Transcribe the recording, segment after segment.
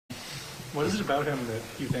What is it about him that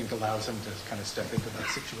you think allows him to kind of step into that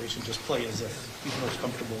situation, just play as if he's most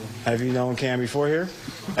comfortable? Have you known Cam before here?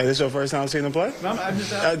 Like, this your first time seeing him play? No, I'm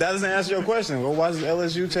just that doesn't answer your question. Go watch the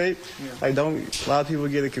LSU tape. Yeah. Like, a lot of people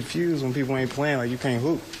get it confused when people ain't playing. Like, you can't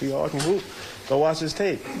hoop. We all can hoop. Go watch his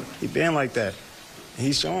tape. He been like that.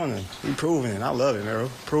 He's showing it. He proving it. I love it, man.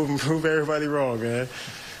 Prove everybody wrong, man.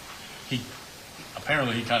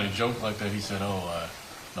 Apparently he kind of joked like that. He said,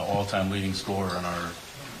 the all-time leading scorer in our...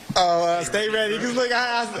 Stay ready. Because, look,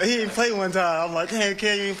 he didn't play one time. I'm like, hey,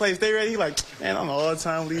 Cam, you ain't play. Stay ready. He like, man, I'm the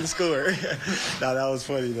all-time leading scorer. Nah, that was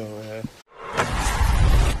funny, though, man.